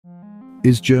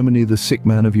Is Germany the sick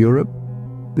man of Europe?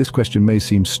 This question may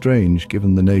seem strange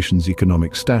given the nation's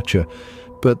economic stature,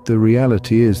 but the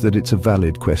reality is that it's a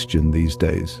valid question these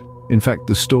days. In fact,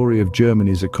 the story of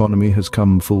Germany's economy has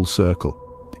come full circle.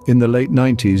 In the late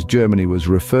 90s, Germany was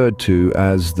referred to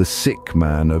as the sick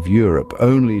man of Europe,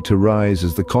 only to rise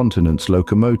as the continent's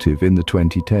locomotive in the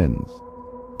 2010s.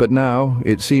 But now,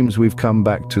 it seems we've come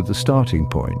back to the starting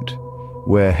point,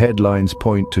 where headlines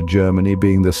point to Germany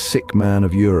being the sick man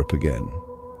of Europe again.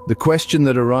 The question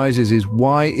that arises is,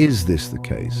 why is this the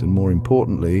case? And more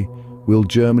importantly, will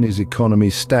Germany's economy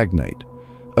stagnate?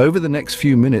 Over the next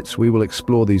few minutes, we will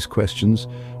explore these questions,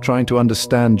 trying to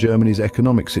understand Germany's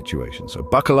economic situation. So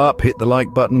buckle up, hit the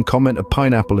like button, comment a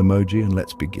pineapple emoji, and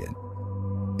let's begin.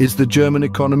 Is the German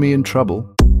economy in trouble?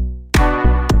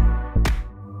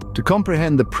 To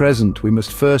comprehend the present, we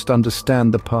must first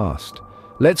understand the past.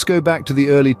 Let's go back to the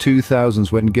early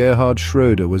 2000s when Gerhard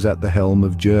Schröder was at the helm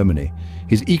of Germany.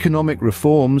 His economic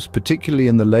reforms, particularly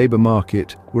in the labor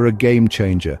market, were a game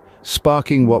changer,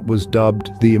 sparking what was dubbed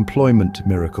the employment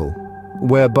miracle,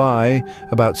 whereby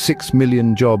about 6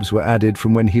 million jobs were added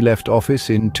from when he left office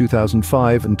in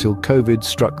 2005 until COVID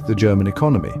struck the German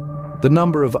economy. The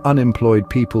number of unemployed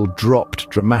people dropped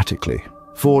dramatically,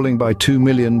 falling by 2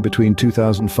 million between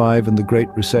 2005 and the Great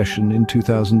Recession in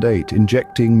 2008,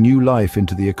 injecting new life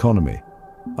into the economy.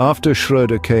 After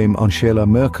Schröder came Angela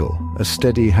Merkel, a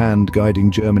steady hand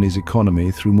guiding Germany's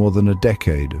economy through more than a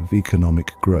decade of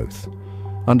economic growth.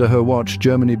 Under her watch,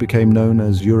 Germany became known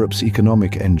as Europe's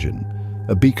economic engine,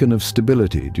 a beacon of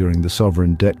stability during the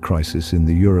sovereign debt crisis in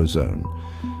the Eurozone.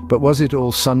 But was it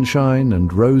all sunshine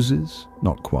and roses?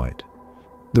 Not quite.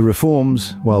 The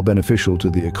reforms, while beneficial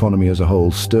to the economy as a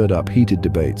whole, stirred up heated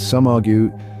debates. Some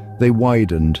argue they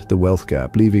widened the wealth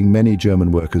gap, leaving many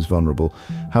German workers vulnerable.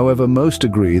 However, most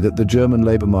agree that the German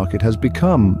labor market has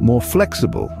become more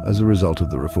flexible as a result of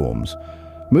the reforms.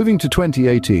 Moving to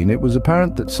 2018, it was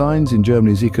apparent that signs in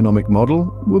Germany's economic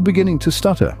model were beginning to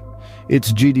stutter.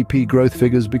 Its GDP growth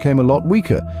figures became a lot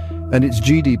weaker, and its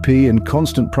GDP in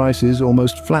constant prices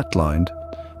almost flatlined.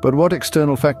 But what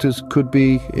external factors could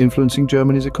be influencing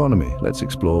Germany's economy? Let's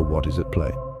explore what is at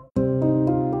play.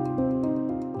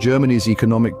 Germany's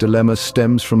economic dilemma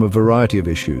stems from a variety of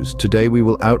issues. Today we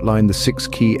will outline the 6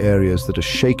 key areas that are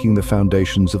shaking the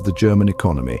foundations of the German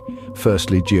economy.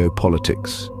 Firstly,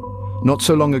 geopolitics. Not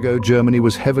so long ago, Germany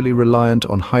was heavily reliant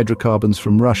on hydrocarbons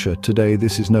from Russia. Today,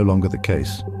 this is no longer the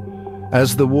case.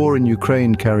 As the war in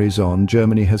Ukraine carries on,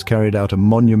 Germany has carried out a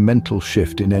monumental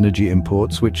shift in energy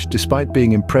imports, which, despite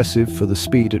being impressive for the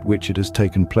speed at which it has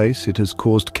taken place, it has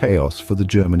caused chaos for the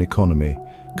German economy,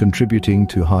 contributing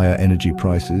to higher energy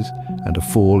prices and a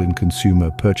fall in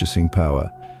consumer purchasing power.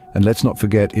 And let's not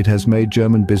forget, it has made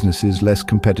German businesses less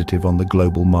competitive on the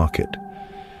global market.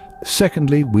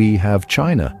 Secondly, we have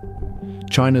China.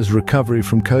 China's recovery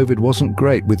from COVID wasn't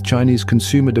great, with Chinese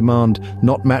consumer demand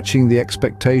not matching the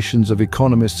expectations of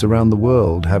economists around the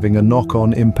world, having a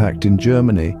knock-on impact in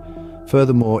Germany.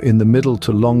 Furthermore, in the middle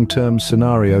to long-term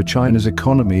scenario, China's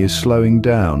economy is slowing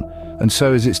down, and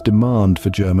so is its demand for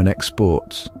German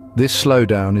exports. This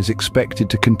slowdown is expected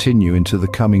to continue into the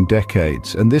coming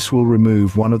decades, and this will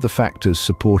remove one of the factors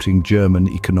supporting German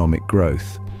economic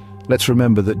growth. Let's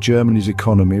remember that Germany's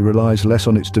economy relies less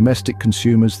on its domestic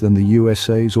consumers than the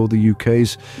USA's or the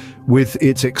UK's, with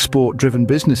its export-driven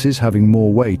businesses having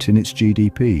more weight in its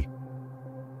GDP.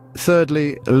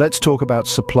 Thirdly, let's talk about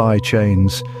supply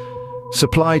chains.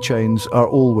 Supply chains are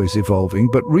always evolving,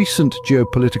 but recent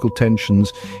geopolitical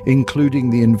tensions, including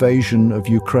the invasion of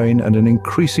Ukraine and an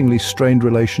increasingly strained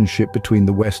relationship between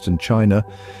the West and China,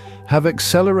 have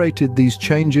accelerated these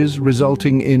changes,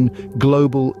 resulting in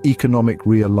global economic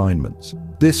realignments.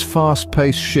 This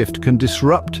fast-paced shift can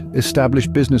disrupt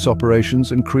established business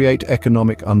operations and create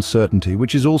economic uncertainty,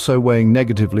 which is also weighing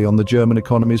negatively on the German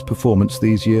economy's performance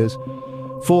these years.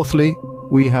 Fourthly,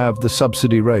 we have the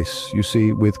subsidy race. You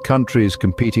see, with countries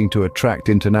competing to attract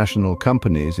international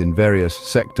companies in various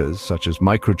sectors, such as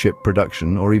microchip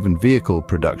production or even vehicle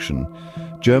production,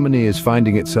 Germany is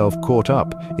finding itself caught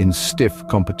up in stiff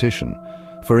competition.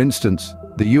 For instance,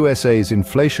 the USA's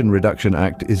Inflation Reduction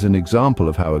Act is an example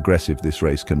of how aggressive this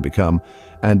race can become,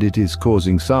 and it is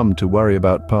causing some to worry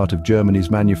about part of Germany's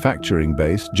manufacturing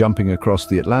base jumping across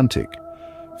the Atlantic.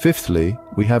 Fifthly,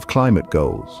 we have climate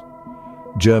goals.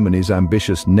 Germany's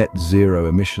ambitious net zero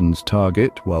emissions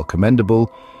target, while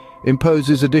commendable,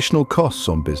 imposes additional costs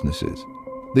on businesses.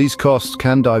 These costs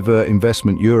can divert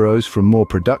investment euros from more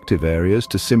productive areas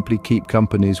to simply keep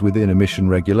companies within emission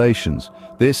regulations.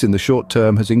 This, in the short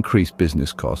term, has increased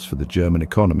business costs for the German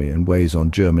economy and weighs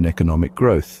on German economic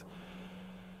growth.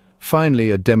 Finally,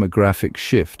 a demographic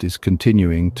shift is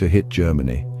continuing to hit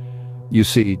Germany. You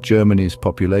see, Germany's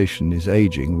population is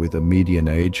aging with a median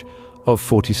age of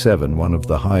 47, one of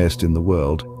the highest in the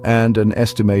world, and an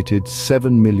estimated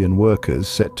 7 million workers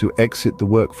set to exit the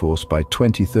workforce by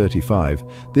 2035.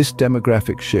 This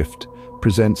demographic shift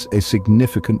presents a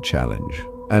significant challenge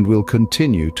and will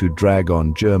continue to drag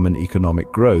on German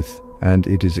economic growth, and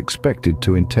it is expected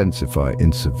to intensify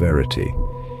in severity.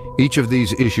 Each of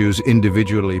these issues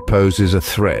individually poses a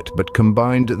threat, but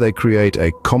combined they create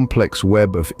a complex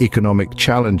web of economic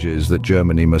challenges that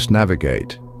Germany must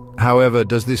navigate. However,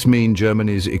 does this mean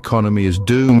Germany's economy is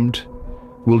doomed?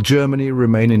 Will Germany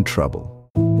remain in trouble?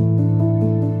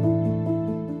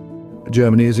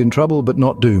 Germany is in trouble, but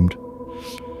not doomed.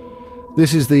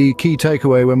 This is the key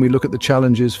takeaway when we look at the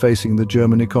challenges facing the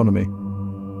German economy.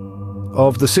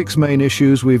 Of the 6 main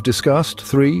issues we've discussed,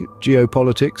 3,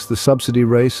 geopolitics, the subsidy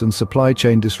race and supply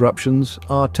chain disruptions,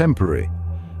 are temporary.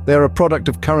 They're a product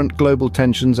of current global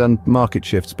tensions and market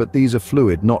shifts, but these are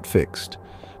fluid, not fixed.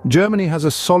 Germany has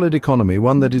a solid economy,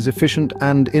 one that is efficient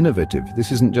and innovative.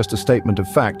 This isn't just a statement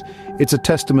of fact, it's a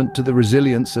testament to the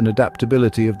resilience and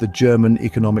adaptability of the German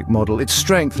economic model. Its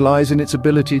strength lies in its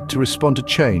ability to respond to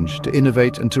change, to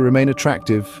innovate and to remain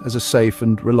attractive as a safe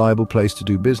and reliable place to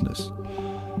do business.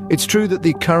 It's true that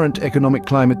the current economic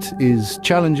climate is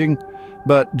challenging,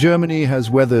 but Germany has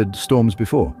weathered storms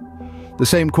before. The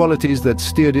same qualities that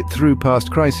steered it through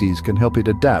past crises can help it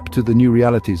adapt to the new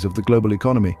realities of the global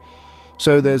economy.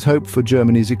 So there's hope for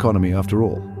Germany's economy after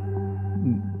all.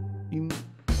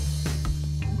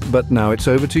 But now it's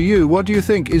over to you. What do you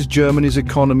think? Is Germany's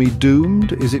economy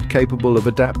doomed? Is it capable of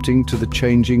adapting to the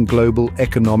changing global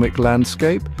economic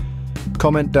landscape?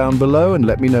 Comment down below and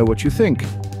let me know what you think.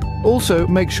 Also,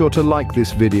 make sure to like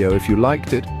this video if you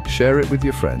liked it, share it with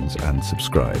your friends and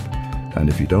subscribe. And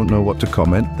if you don't know what to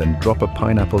comment, then drop a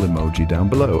pineapple emoji down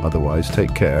below. Otherwise,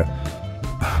 take care.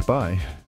 Bye.